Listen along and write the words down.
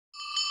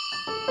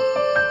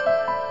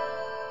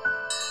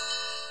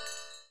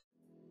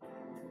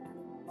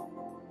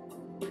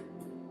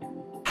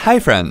Hi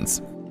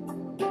friends!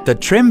 The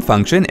trim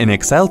function in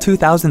Excel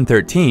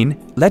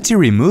 2013 lets you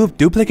remove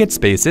duplicate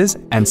spaces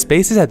and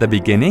spaces at the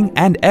beginning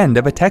and end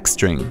of a text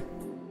string.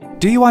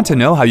 Do you want to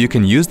know how you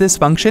can use this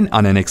function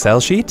on an Excel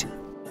sheet?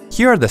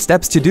 Here are the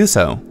steps to do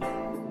so.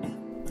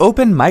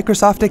 Open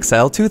Microsoft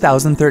Excel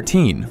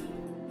 2013.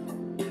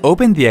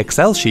 Open the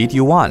Excel sheet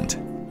you want.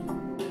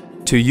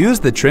 To use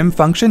the trim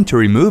function to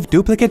remove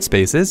duplicate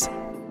spaces,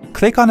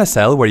 click on a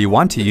cell where you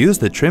want to use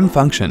the trim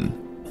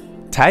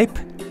function. Type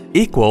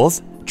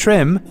equals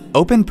trim,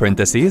 open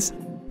parentheses,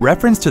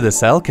 reference to the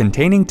cell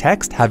containing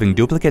text having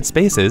duplicate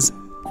spaces,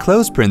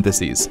 close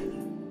parentheses.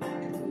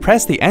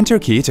 Press the Enter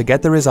key to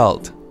get the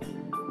result.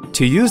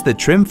 To use the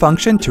trim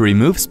function to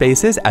remove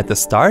spaces at the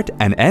start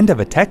and end of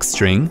a text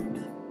string,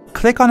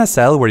 click on a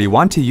cell where you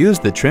want to use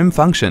the trim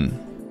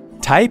function.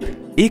 Type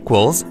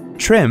equals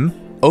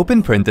trim,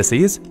 open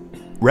parentheses,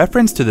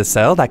 reference to the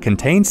cell that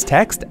contains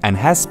text and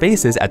has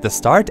spaces at the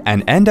start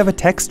and end of a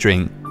text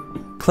string,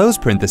 close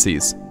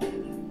parentheses.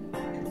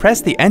 Press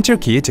the Enter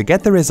key to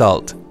get the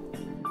result.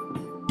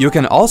 You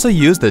can also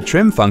use the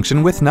trim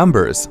function with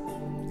numbers.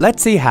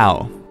 Let's see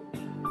how.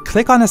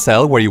 Click on a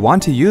cell where you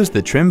want to use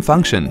the trim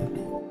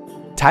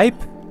function. Type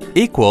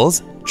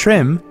equals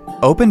trim,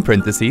 open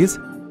parentheses,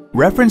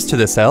 reference to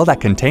the cell that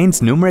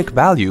contains numeric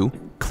value,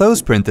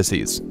 close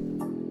parentheses.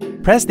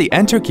 Press the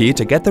Enter key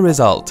to get the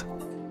result.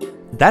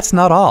 That's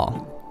not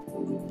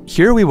all.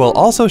 Here we will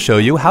also show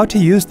you how to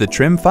use the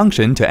trim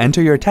function to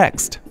enter your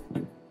text.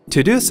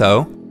 To do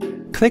so,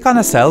 click on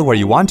a cell where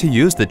you want to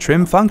use the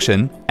trim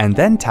function and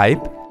then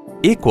type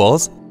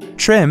equals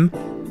trim,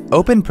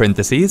 open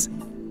parentheses,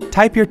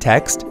 type your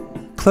text,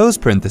 close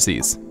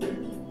parentheses.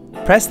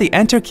 Press the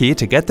Enter key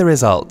to get the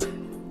result.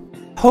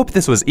 Hope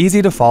this was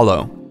easy to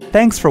follow.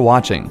 Thanks for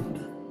watching.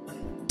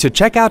 To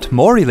check out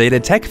more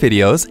related tech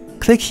videos,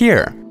 click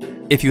here.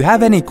 If you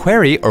have any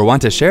query or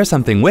want to share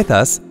something with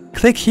us,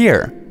 click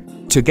here.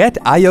 To get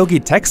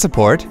iYogi tech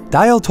support,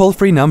 dial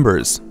toll-free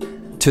numbers.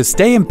 To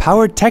stay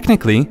empowered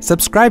technically,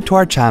 subscribe to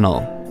our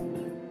channel.